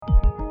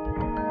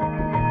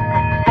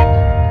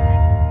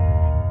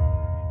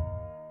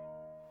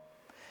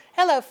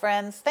Hello,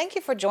 friends. Thank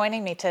you for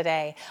joining me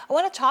today. I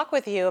want to talk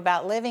with you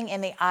about living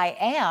in the I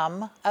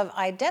am of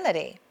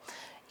identity.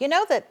 You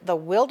know that the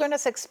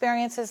wilderness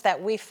experiences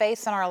that we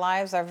face in our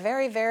lives are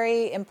very,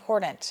 very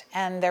important,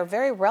 and they're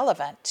very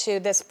relevant to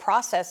this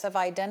process of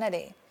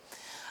identity.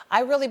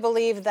 I really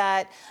believe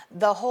that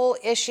the whole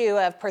issue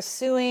of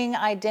pursuing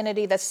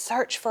identity, the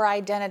search for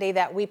identity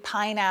that we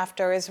pine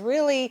after, is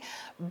really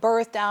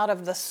birthed out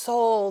of the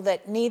soul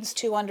that needs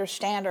to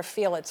understand or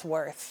feel its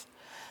worth.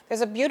 There's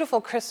a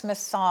beautiful Christmas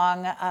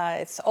song,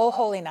 it's "O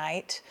Holy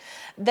Night,"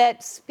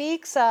 that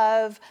speaks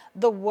of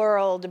the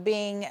world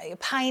being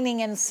pining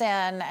in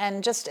sin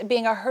and just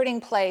being a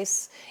hurting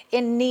place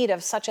in need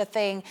of such a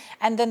thing.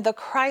 And then the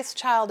Christ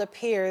child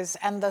appears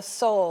and the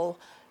soul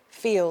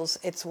feels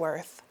its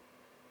worth.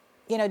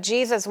 You know,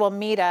 Jesus will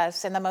meet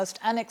us in the most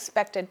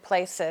unexpected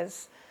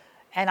places.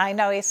 And I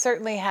know he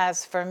certainly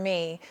has for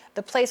me.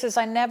 The places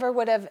I never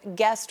would have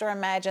guessed or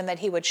imagined that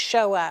he would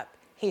show up,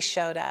 he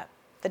showed up.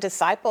 The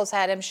disciples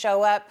had him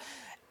show up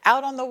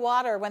out on the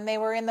water when they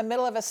were in the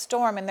middle of a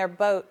storm in their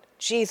boat.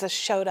 Jesus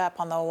showed up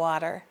on the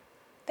water.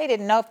 They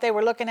didn't know if they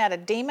were looking at a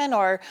demon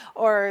or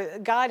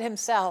God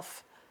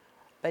himself,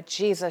 but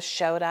Jesus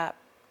showed up.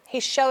 He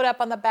showed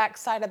up on the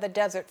backside of the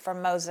desert for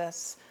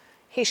Moses.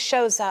 He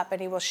shows up and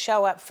he will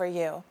show up for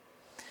you.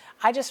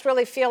 I just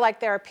really feel like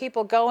there are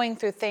people going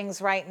through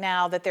things right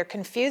now that they're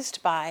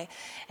confused by,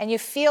 and you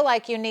feel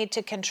like you need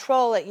to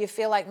control it. You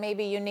feel like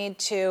maybe you need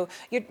to,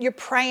 you're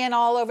praying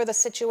all over the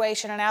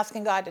situation and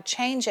asking God to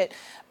change it.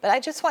 But I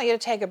just want you to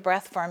take a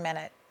breath for a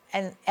minute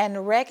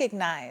and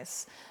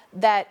recognize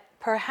that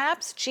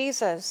perhaps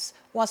Jesus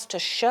wants to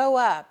show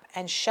up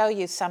and show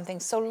you something.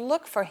 So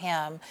look for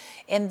him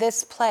in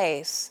this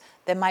place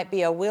that might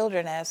be a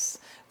wilderness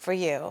for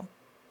you.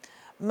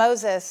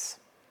 Moses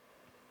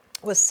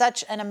was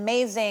such an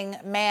amazing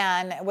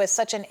man with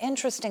such an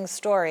interesting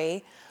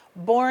story,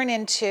 born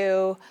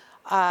into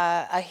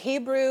a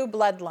Hebrew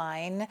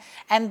bloodline,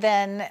 and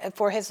then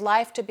for his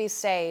life to be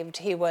saved,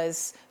 he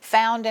was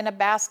found in a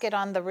basket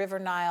on the River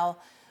Nile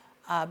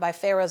by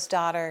Pharaoh's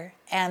daughter,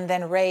 and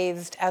then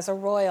raised as a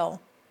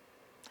royal.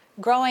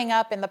 Growing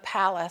up in the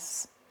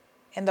palace,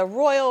 in the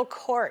royal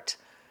court,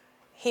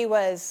 he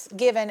was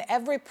given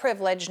every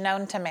privilege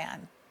known to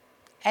man,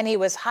 and he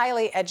was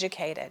highly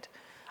educated.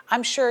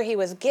 I'm sure he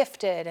was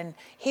gifted and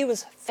he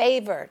was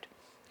favored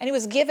and he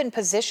was given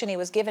position, he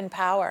was given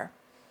power.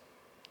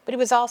 But he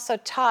was also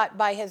taught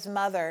by his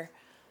mother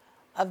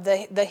of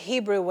the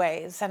Hebrew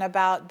ways and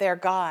about their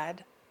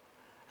God,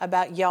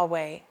 about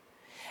Yahweh.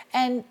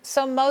 And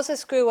so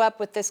Moses grew up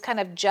with this kind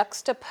of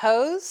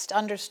juxtaposed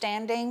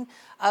understanding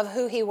of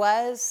who he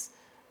was,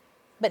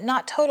 but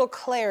not total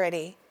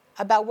clarity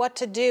about what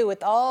to do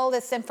with all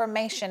this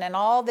information and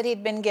all that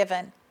he'd been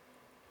given.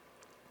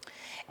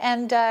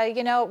 And,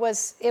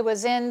 it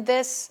was in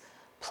this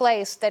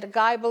place that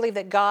I believe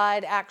that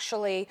God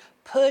actually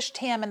pushed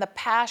him in the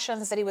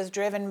passions that he was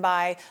driven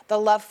by, the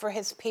love for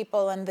his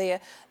people and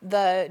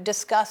the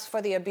disgust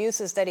for the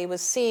abuses that he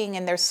was seeing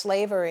in their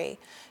slavery,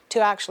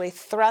 to actually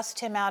thrust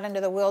him out into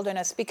the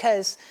wilderness,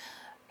 because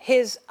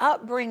his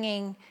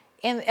upbringing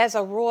as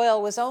a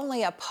royal was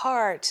only a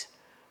part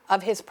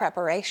of his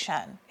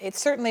preparation. It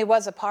certainly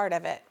was a part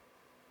of it,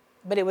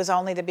 but it was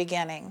only the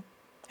beginning,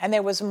 and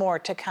there was more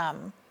to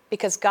come.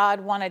 Because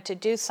God wanted to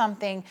do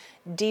something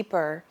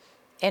deeper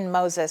in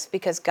Moses,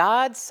 because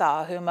God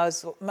saw who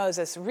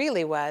Moses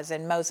really was,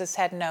 and Moses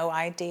had no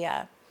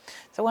idea.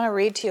 So I want to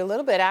read to you a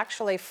little bit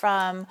actually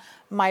from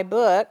my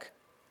book,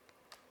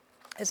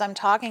 as I'm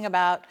talking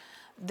about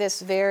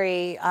this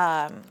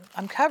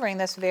I'm covering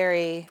this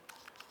very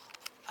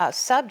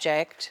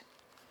subject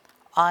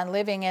on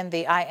living in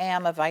the I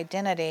am of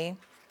identity.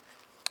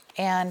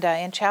 And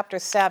in chapter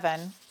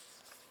 7,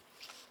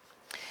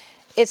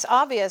 it's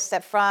obvious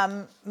that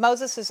from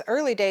Moses'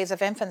 early days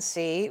of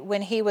infancy,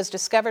 when he was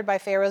discovered by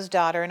Pharaoh's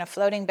daughter in a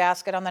floating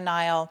basket on the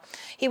Nile,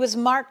 he was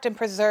marked and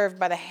preserved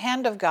by the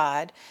hand of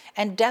God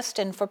and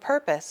destined for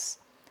purpose.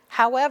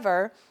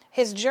 However,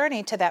 his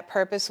journey to that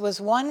purpose was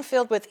one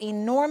filled with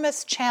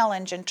enormous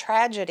challenge and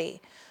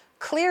tragedy.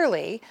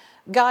 Clearly,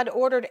 God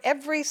ordered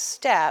every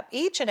step,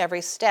 each and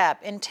every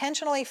step,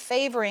 intentionally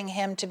favoring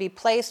him to be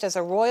placed as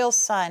a royal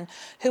son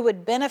who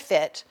would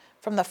benefit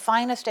from the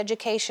finest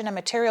education and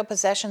material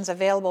possessions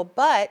available,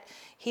 but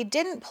he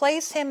didn't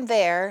place him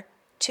there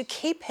to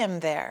keep him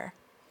there.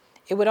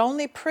 It would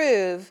only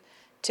prove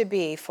to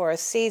be for a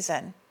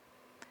season.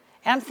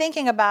 And I'm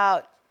thinking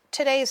about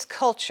today's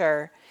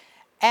culture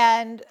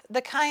and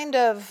the kind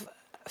of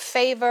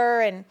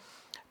favor and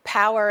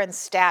power and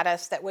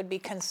status that would be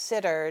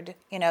considered,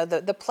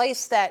 the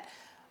place that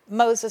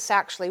Moses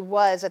actually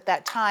was at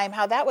that time,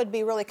 how that would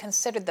be really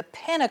considered the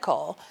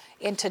pinnacle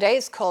in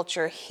today's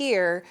culture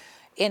here,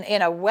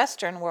 in a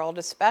Western world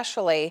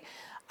especially,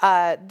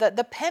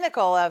 the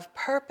pinnacle of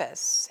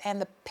purpose and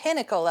the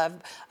pinnacle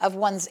of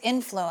one's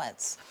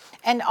influence.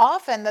 And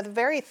often the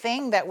very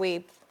thing that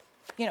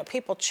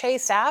people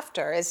chase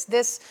after is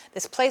this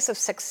place of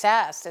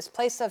success, this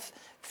place of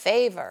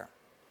favor.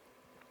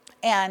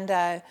 And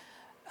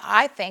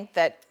I think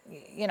that,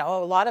 a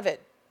lot of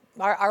it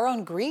our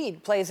own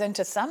greed plays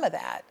into some of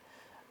that.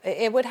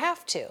 It would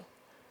have to.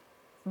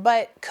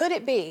 But could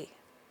it be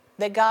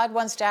that God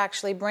wants to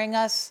actually bring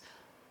us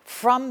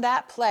from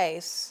that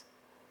place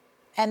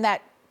and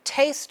that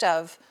taste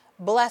of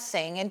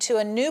blessing into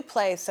a new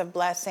place of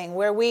blessing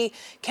where we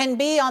can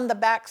be on the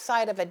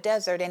backside of a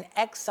desert in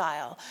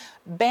exile,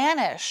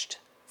 banished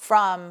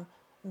from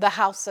the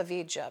house of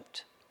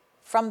Egypt,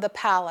 from the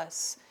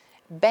palace,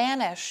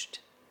 banished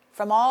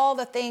from all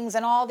the things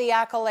and all the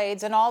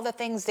accolades and all the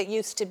things that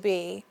used to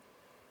be,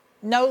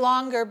 no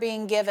longer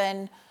being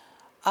given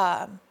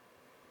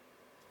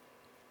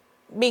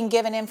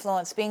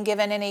influence, being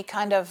given any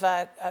kind of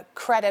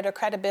credit or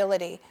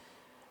credibility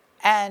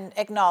and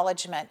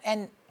acknowledgement,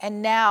 and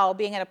now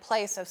being in a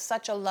place of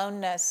such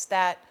aloneness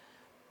that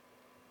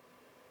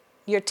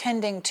you're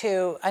tending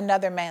to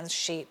another man's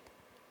sheep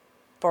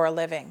for a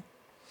living.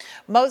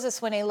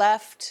 Moses, when he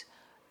left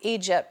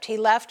Egypt, he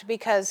left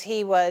because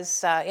he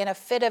was in a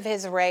fit of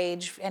his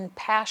rage and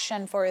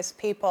passion for his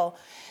people.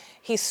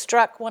 He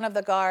struck one of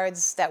the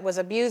guards that was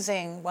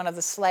abusing one of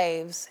the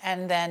slaves,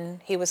 and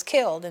then he was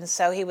killed. And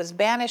so he was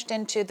banished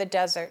into the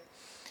desert.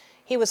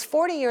 He was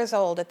 40 years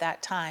old at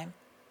that time.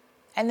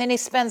 And then he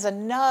spends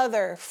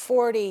another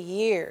 40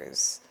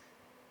 years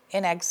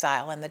in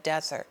exile in the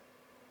desert.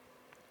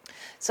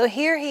 So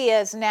here he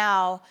is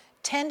now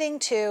tending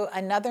to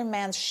another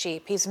man's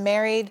sheep. He's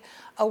married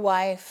a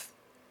wife,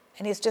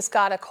 and he's just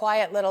got a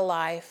quiet little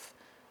life.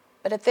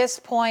 But at this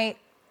point,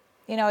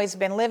 he's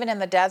been living in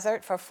the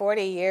desert for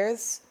 40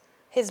 years.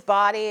 His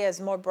body is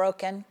more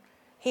broken.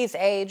 He's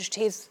aged.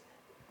 He's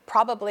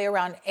probably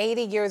around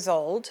 80 years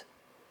old.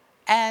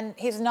 And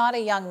he's not a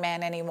young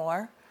man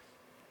anymore.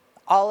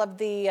 All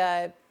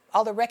the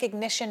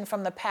recognition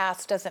from the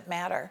past doesn't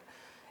matter.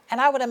 And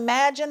I would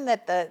imagine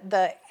that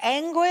the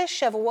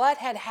anguish of what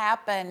had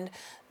happened,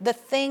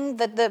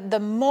 the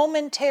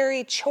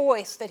momentary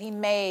choice that he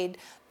made,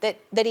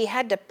 that he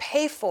had to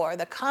pay for,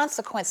 the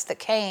consequence that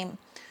came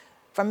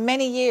for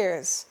many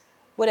years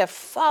would have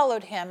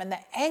followed him, and the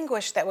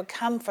anguish that would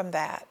come from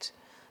that,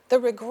 the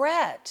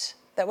regret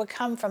that would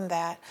come from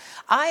that.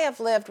 I have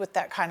lived with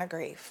that kind of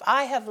grief.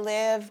 I have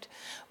lived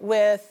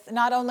with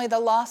not only the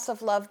loss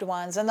of loved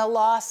ones and the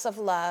loss of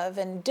love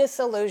and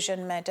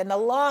disillusionment and the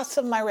loss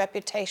of my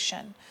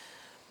reputation.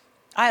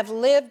 I have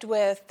lived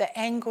with the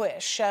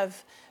anguish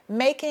of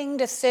making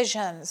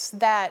decisions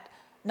that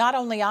not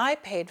only I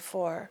paid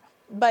for,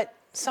 but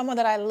someone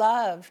that I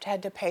loved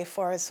had to pay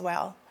for as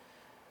well.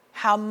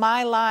 How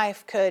my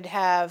life could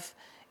have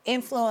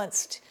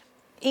influenced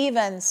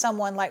even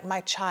someone like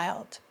my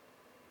child.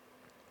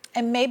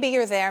 And maybe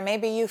you're there.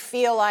 Maybe you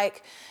feel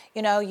like,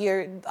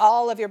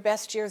 all of your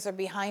best years are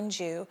behind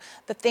you.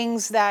 The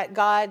things that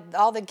God,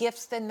 all the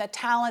gifts and the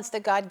talents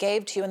that God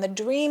gave to you and the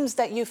dreams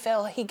that you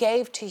feel he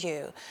gave to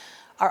you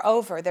are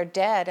over. They're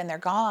dead and they're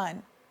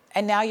gone.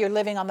 And now you're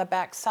living on the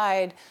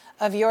backside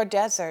of your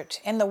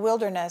desert in the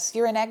wilderness.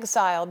 You're in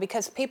exile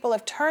because people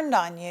have turned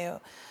on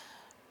you,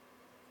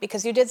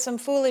 because you did some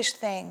foolish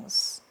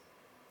things.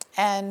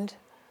 And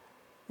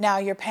now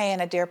you're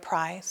paying a dear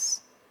price.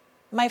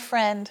 My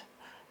friend,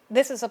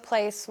 this is a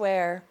place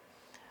where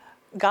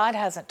God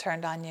hasn't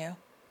turned on you.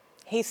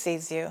 He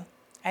sees you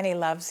and he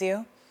loves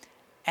you.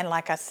 And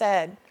like I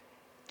said,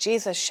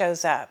 Jesus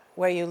shows up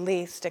where you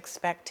least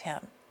expect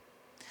him.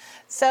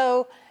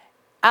 So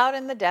out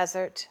in the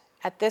desert,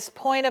 at this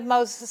point of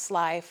Moses'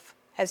 life,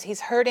 as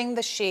he's herding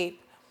the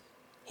sheep,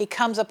 he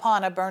comes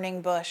upon a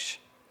burning bush.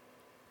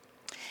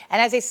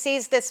 And as he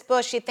sees this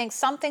bush, he thinks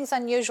something's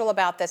unusual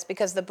about this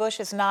because the bush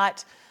is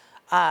not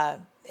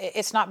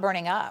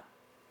burning up.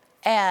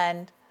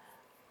 And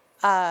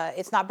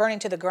it's not burning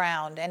to the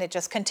ground, and it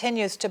just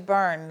continues to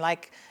burn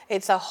like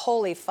it's a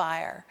holy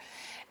fire.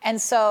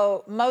 And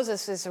so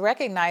Moses is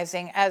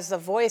recognizing, as the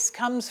voice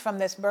comes from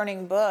this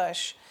burning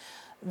bush,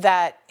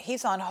 that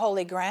he's on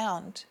holy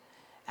ground.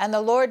 And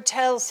the Lord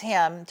tells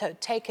him to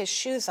take his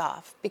shoes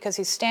off because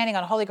he's standing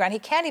on holy ground. He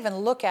can't even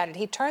look at it.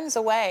 He turns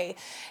away,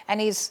 and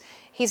he's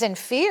in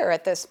fear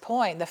at this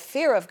point, the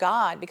fear of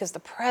God, because the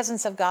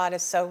presence of God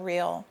is so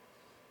real.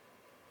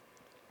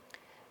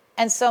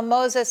 And so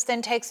Moses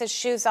then takes his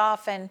shoes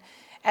off, and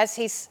as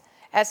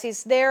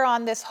he's there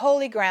on this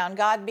holy ground,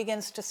 God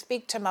begins to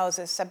speak to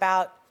Moses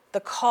about the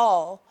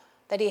call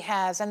that he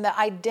has and the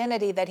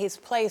identity that he's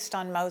placed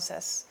on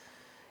Moses.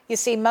 You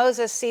see,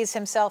 Moses sees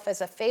himself as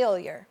a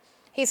failure.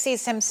 He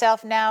sees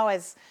himself now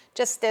as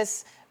just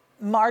this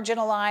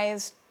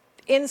marginalized,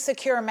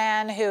 insecure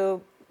man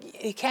who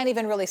he can't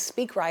even really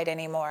speak right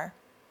anymore.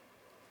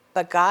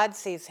 But God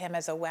sees him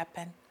as a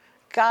weapon.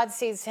 God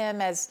sees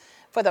him as,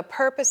 for the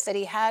purpose that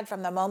he had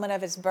from the moment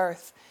of his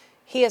birth,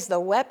 he is the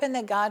weapon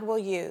that God will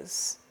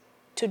use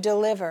to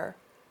deliver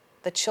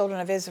the children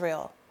of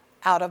Israel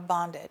out of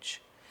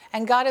bondage.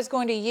 And God is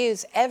going to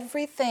use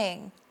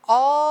everything,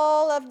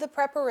 all of the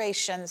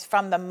preparations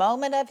from the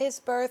moment of his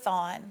birth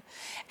on,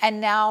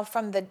 and now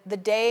from the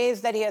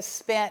days that he has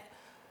spent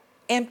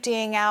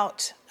emptying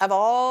out of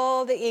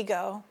all the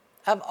ego,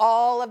 of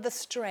all of the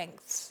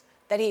strengths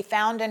that he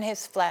found in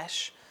his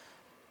flesh,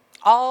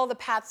 All the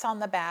pats on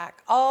the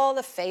back, all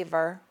the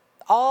favor,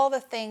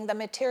 the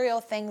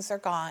material things are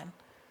gone.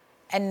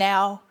 And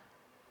now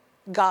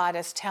God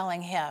is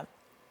telling him,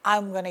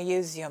 I'm going to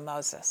use you,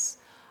 Moses.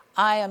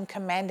 I am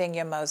commanding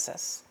you,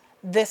 Moses.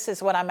 This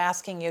is what I'm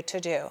asking you to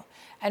do.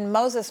 And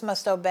Moses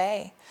must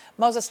obey.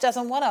 Moses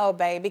doesn't want to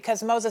obey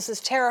because Moses is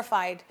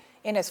terrified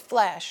in his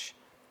flesh.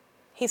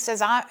 He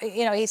says,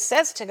 he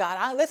says to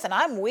God, listen,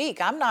 I'm weak.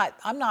 I'm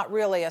not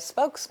really a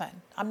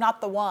spokesman. I'm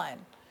not the one.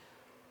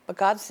 But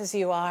God says,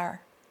 you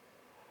are.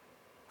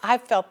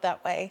 I've felt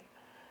that way.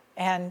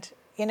 And,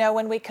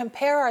 when we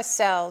compare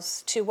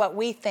ourselves to what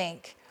we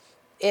think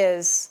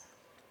is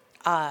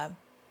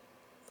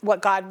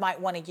what God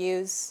might want to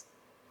use,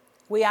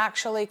 we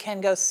actually can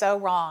go so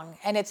wrong.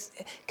 And it's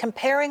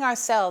comparing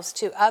ourselves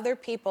to other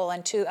people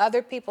and to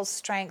other people's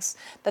strengths,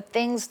 the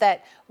things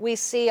that we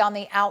see on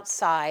the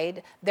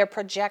outside, their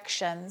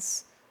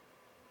projections.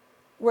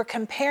 We're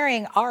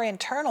comparing our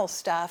internal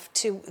stuff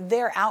to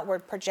their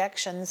outward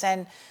projections,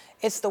 and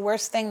it's the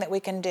worst thing that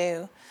we can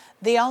do.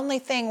 The only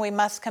thing we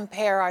must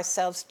compare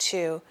ourselves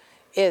to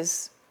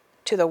is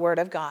to the Word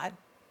of God.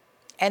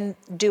 And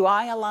do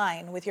I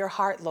align with your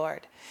heart,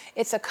 Lord?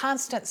 It's a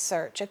constant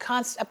search, a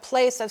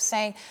place of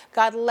saying,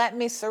 God, let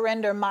me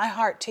surrender my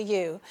heart to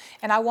you.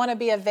 And I want to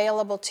be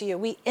available to you.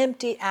 We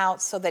empty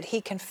out so that he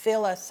can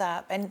fill us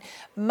up. And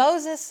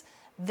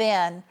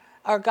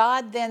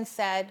God then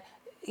said,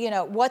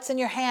 what's in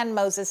your hand,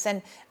 Moses?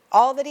 And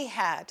all that he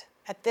had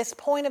at this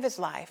point of his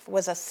life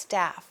was a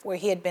staff where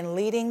he had been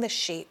leading the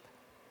sheep.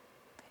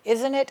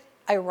 Isn't it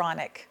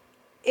ironic?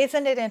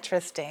 Isn't it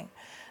interesting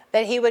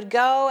that he would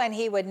go and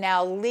he would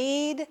now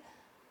lead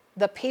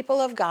the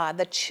people of God,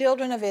 the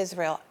children of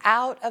Israel,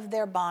 out of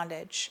their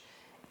bondage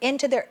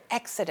into their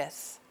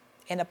exodus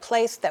in a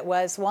place that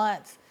was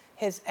once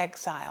his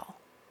exile.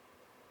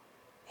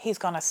 He's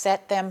going to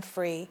set them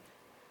free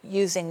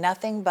using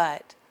nothing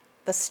but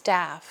the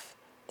staff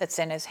that's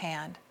in his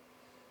hand.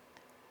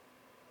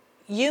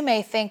 You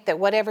may think that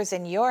whatever's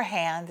in your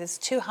hand is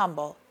too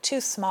humble,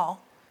 too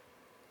small.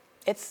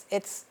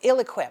 It's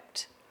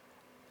ill-equipped.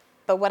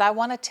 But what I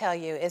want to tell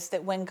you is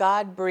that when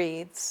God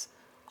breathes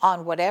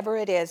on whatever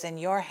it is in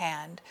your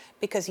hand,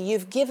 because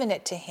you've given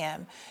it to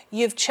him,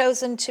 you've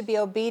chosen to be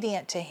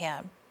obedient to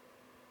him,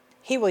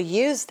 he will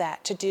use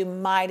that to do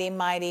mighty,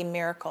 mighty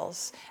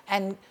miracles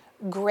and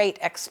great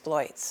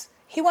exploits.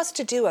 He wants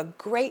to do a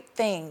great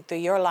thing through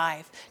your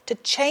life, to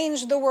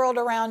change the world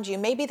around you.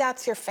 Maybe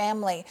that's your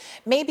family.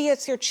 Maybe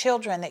it's your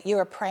children that you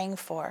are praying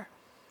for.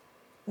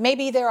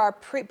 Maybe there are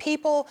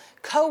people,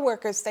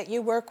 co-workers that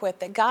you work with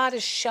that God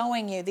is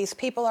showing you these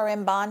people are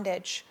in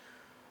bondage.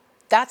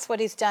 That's what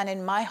he's done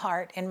in my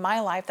heart, in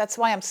my life. That's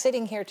why I'm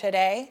sitting here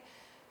today.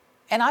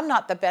 And I'm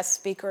not the best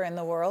speaker in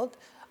the world.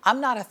 I'm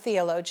not a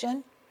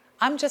theologian.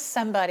 I'm just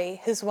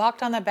somebody who's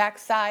walked on the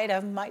backside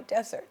of my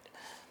desert.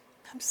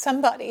 I'm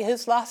somebody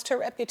who's lost her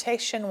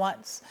reputation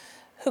once,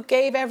 who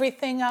gave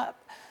everything up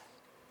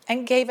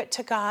and gave it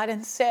to God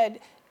and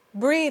said,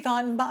 breathe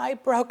on my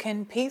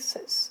broken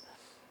pieces.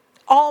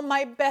 All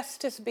my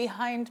best is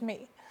behind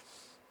me.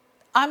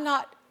 I'm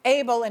not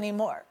able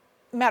anymore.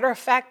 Matter of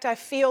fact, I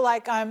feel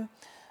like I'm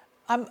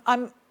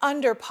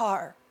under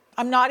par.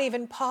 I'm not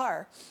even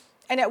par.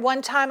 And at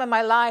one time in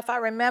my life, I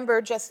remember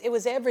it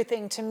was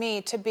everything to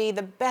me to be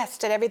the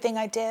best at everything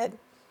I did.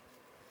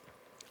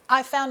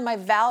 I found my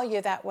value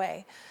that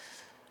way.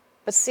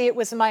 But see, it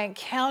was my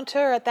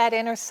encounter at that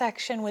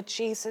intersection with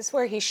Jesus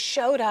where he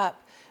showed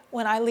up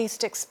when I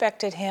least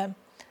expected him,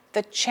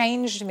 that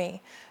changed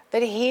me,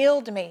 that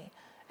healed me,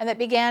 and that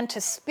began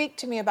to speak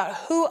to me about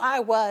who I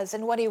was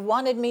and what he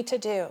wanted me to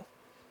do.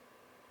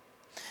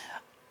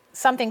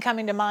 Something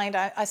coming to mind,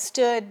 I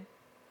stood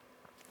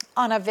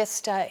on a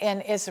vista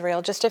in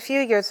Israel just a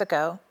few years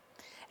ago,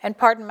 and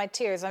pardon my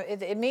tears,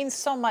 it means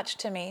so much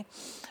to me,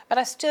 but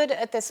I stood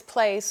at this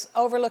place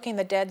overlooking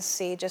the Dead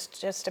Sea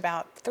just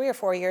about 3 or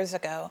 4 years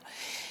ago,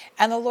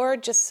 and the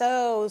Lord just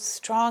so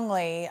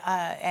strongly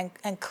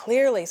and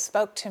clearly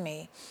spoke to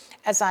me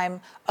as I'm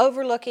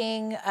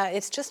overlooking,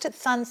 it's just at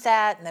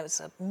sunset, and there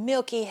was a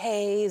milky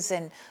haze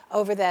and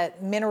over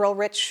that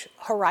mineral-rich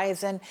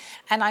horizon,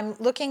 and I'm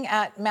looking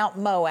at Mount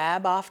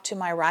Moab off to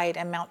my right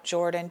and Mount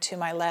Jordan to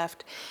my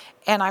left,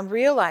 and I'm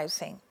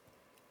realizing,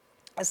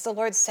 as the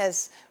Lord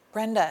says,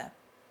 Brenda,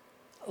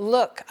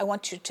 look, I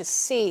want you to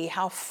see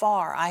how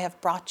far I have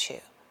brought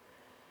you.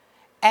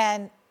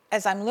 And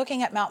as I'm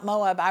looking at Mount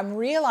Moab, I'm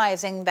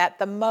realizing that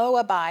the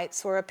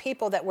Moabites were a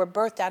people that were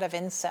birthed out of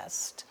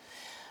incest.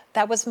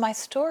 That was my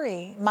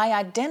story. My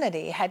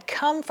identity had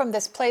come from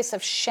this place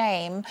of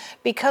shame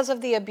because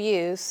of the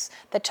abuse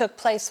that took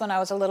place when I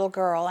was a little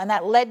girl. And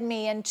that led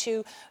me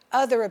into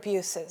other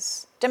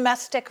abuses,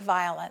 domestic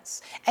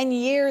violence, and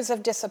years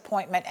of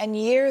disappointment, and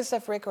years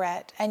of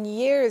regret, and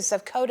years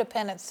of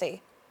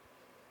codependency,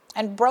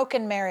 and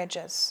broken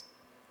marriages.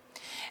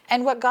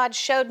 And what God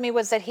showed me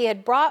was that he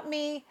had brought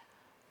me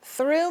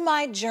through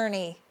my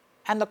journey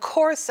and the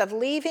course of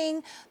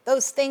leaving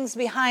those things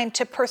behind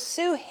to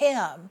pursue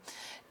him,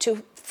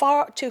 to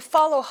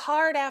follow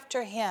hard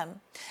after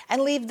him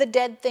and leave the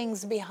dead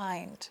things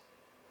behind.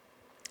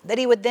 that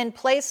he would then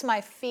place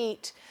my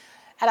feet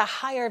at a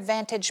higher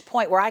vantage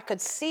point where I could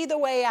see the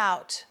way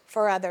out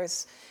for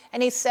others.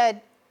 And he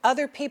said,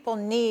 other people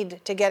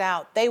need to get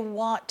out. They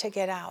want to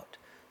get out,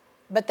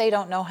 but they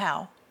don't know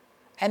how.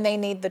 And they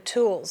need the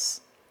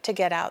tools to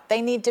get out.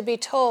 They need to be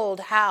told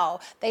how.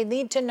 They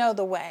need to know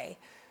the way.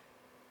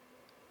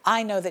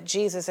 I know that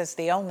Jesus is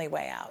the only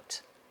way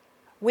out.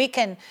 We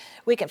can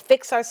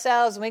fix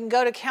ourselves, we can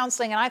go to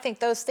counseling, and I think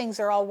those things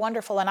are all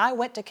wonderful. And I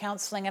went to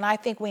counseling, and I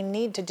think we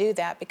need to do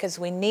that because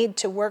we need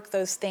to work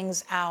those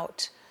things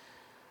out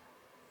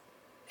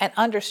and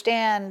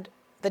understand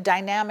the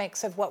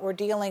dynamics of what we're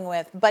dealing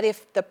with. But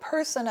if the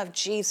person of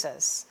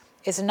Jesus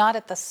is not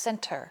at the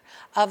center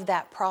of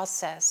that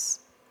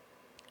process,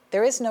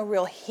 there is no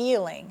real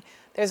healing.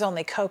 There's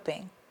only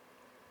coping.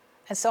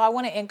 And so I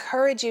want to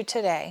encourage you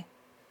today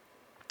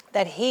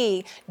that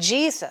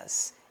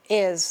Jesus,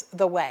 is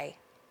the way.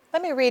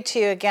 Let me read to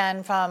you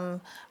again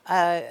from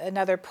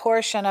another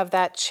portion of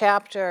that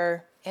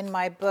chapter in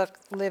my book,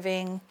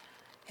 Living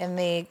in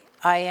the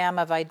I Am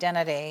of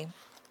Identity.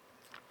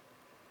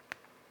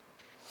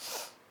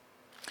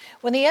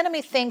 When the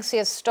enemy thinks he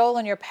has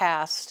stolen your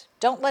past,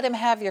 don't let him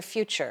have your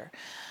future.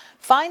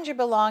 Find your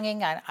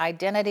belonging and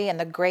identity in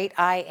the great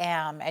I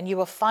Am, and you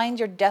will find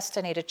your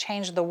destiny to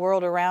change the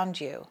world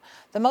around you.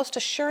 The most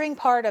assuring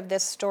part of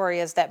this story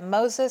is that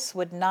Moses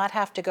would not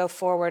have to go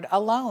forward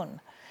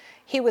alone.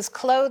 He was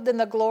clothed in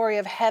the glory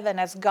of heaven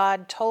as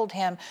God told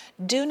him,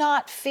 "Do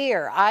not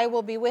fear, I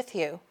will be with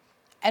you."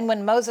 And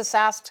when Moses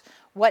asked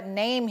what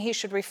name he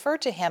should refer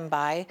to him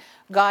by,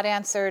 God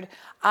answered,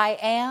 "I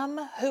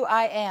am who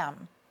I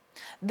am."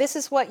 This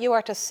is what you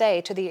are to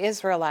say to the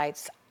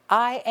Israelites,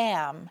 "I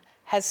am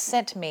has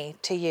sent me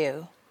to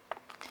you."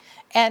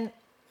 And,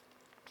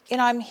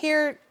 I'm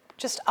here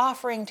just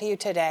offering to you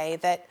today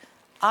that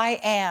I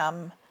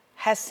Am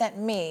has sent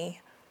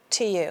me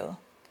to you,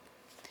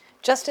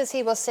 just as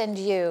he will send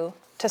you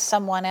to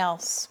someone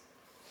else.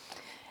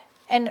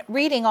 And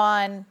reading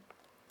on,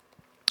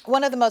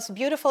 one of the most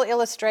beautiful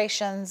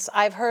illustrations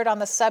I've heard on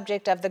the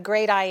subject of the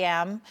great I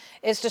Am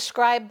is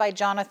described by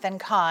Jonathan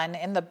Cahn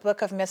in the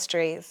Book of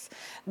Mysteries.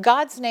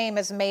 God's name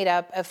is made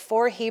up of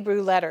 4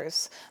 Hebrew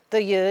letters, the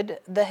Yud,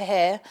 the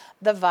He,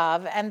 the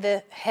Vav, and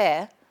the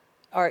He,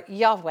 or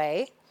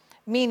Yahweh,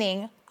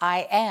 meaning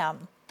I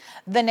am.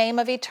 The name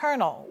of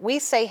eternal. We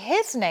say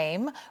his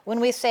name when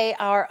we say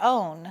our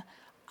own.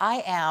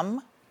 I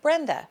am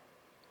Brenda.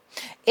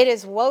 It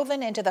is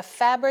woven into the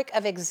fabric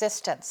of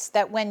existence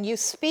that when you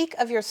speak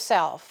of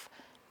yourself,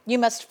 you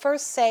must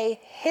first say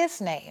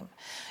his name.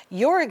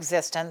 Your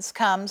existence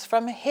comes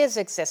from his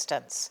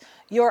existence.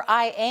 Your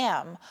I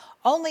am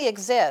only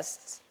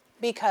exists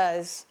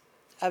because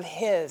of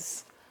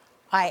his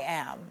I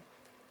am.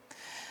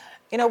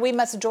 We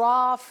must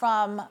draw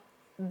from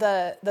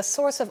the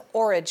source of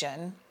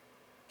origin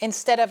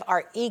instead of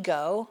our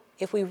ego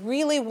if we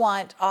really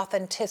want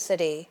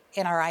authenticity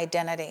in our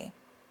identity.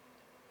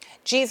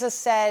 Jesus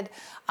said,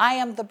 "I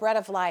am the bread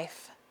of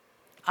life.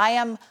 I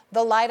am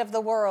the light of the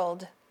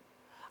world.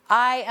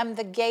 I am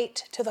the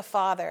gate to the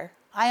Father.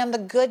 I am the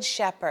good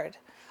shepherd.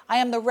 I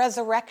am the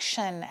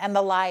resurrection and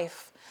the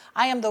life.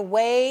 I am the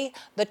way,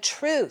 the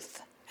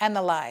truth, and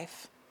the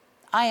life.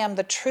 I am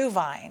the true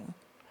vine."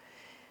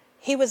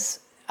 He was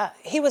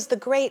the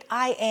great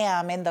I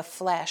Am in the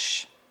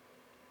flesh,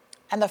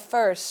 and the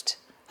first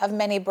of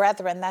many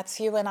brethren. That's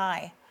you and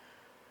I.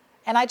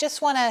 And I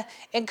just want to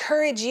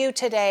encourage you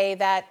today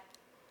that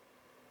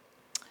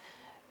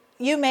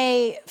you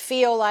may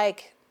feel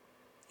like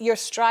you're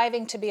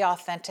striving to be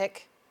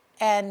authentic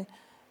and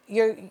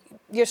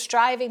you're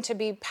striving to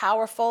be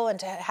powerful and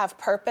to have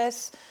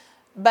purpose,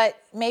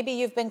 but maybe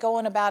you've been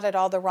going about it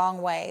all the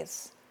wrong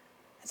ways.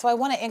 So I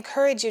want to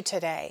encourage you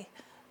today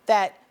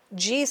that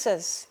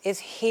Jesus is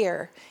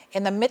here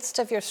in the midst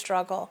of your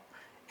struggle,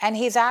 and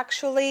he's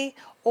actually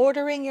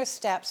ordering your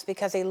steps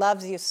because he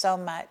loves you so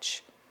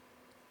much.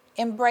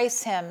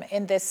 Embrace him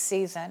in this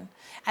season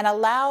and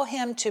allow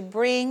him to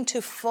bring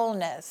to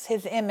fullness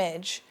his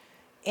image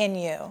in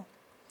you.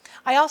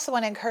 I also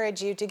want to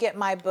encourage you to get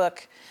my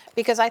book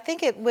because I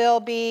think it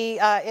will be,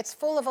 it's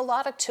full of a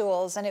lot of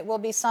tools, and it will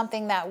be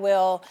something that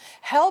will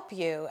help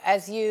you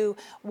as you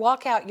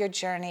walk out your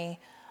journey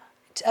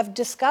of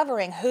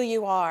discovering who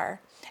you are.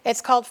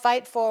 It's called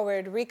Fight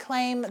Forward,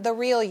 Reclaim the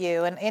Real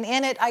You. And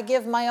in it, I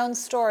give my own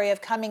story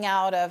of coming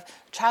out of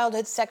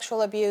childhood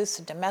sexual abuse,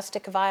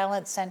 domestic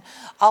violence, and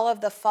all of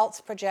the false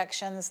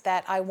projections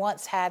that I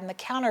once had and the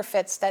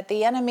counterfeits that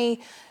the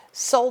enemy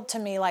sold to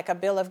me like a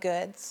bill of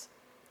goods,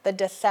 the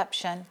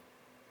deception.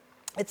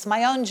 It's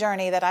my own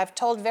journey that I've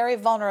told very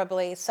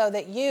vulnerably so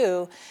that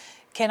you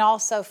can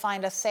also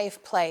find a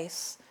safe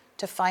place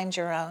to find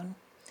your own.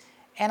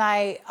 And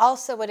I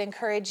also would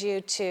encourage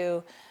you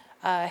to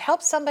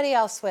help somebody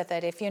else with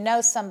it if you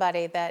know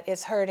somebody that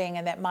is hurting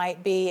and that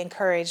might be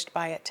encouraged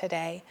by it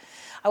today.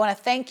 I want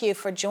to thank you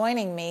for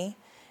joining me,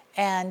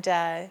 and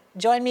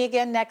join me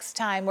again next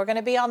time. We're going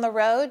to be on the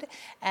road,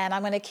 and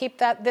I'm going to keep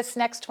this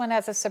next one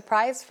as a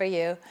surprise for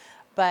you.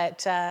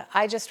 But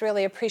I just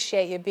really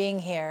appreciate you being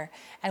here.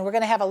 And we're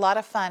going to have a lot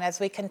of fun as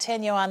we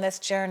continue on this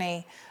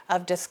journey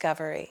of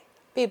discovery.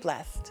 Be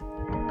blessed.